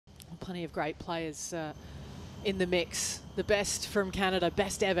plenty of great players in the mix. The best from Canada,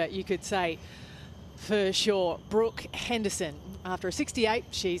 best ever, you could say, for sure. Brooke Henderson, after a 68,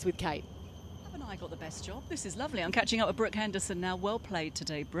 she's with Kate. Haven't I got the best job? This is lovely. I'm catching up with Brooke Henderson now. Well played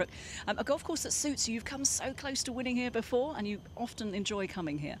today, Brooke. A golf course that suits you. You've come so close to winning here before, and you often enjoy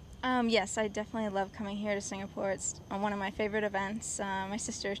coming here. Yes, I definitely love coming here to Singapore. It's one of my favorite events. My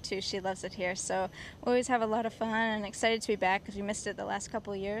sister, too, she loves it here. So we always have a lot of fun and excited to be back because we missed it the last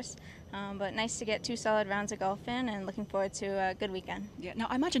couple of years. But nice to get 2 solid rounds of golf in and looking forward to a good weekend. Yeah. Now,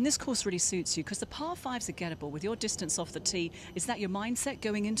 I imagine this course really suits you because the par 5s are gettable with your distance off the tee. Is that your mindset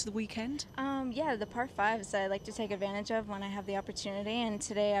going into the weekend? Yeah, the par 5s I like to take advantage of when I have the opportunity. And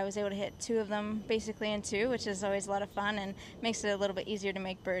today I was able to hit 2 of them basically in 2, which is always a lot of fun and makes it a little bit easier to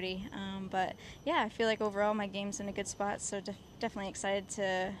make birdie. But yeah, I feel like overall my game's in a good spot, so definitely excited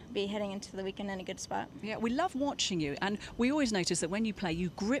to be heading into the weekend in a good spot. Yeah, we love watching you, and we always notice that when you play, you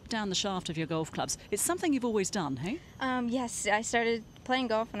grip down the shaft of your golf clubs. It's something you've always done, hey? Yes, I started playing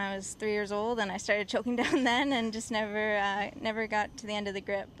golf when I was 3 years old, and I started choking down then and just never got to the end of the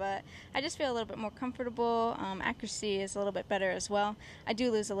grip. But I just feel a little bit more comfortable. Accuracy is a little bit better as well. I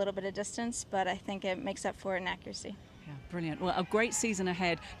do lose a little bit of distance, but I think it makes up for it in accuracy. Yeah, brilliant. Well, a great season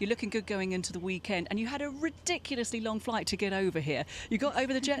ahead. You're looking good going into the weekend, and you had a ridiculously long flight to get over here. You got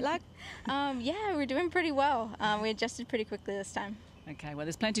over the jet lag? Yeah, we're doing pretty well. We adjusted pretty quickly this time. Okay, well,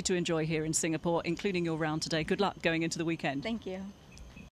 there's plenty to enjoy here in Singapore, including your round today. Good luck going into the weekend. Thank you.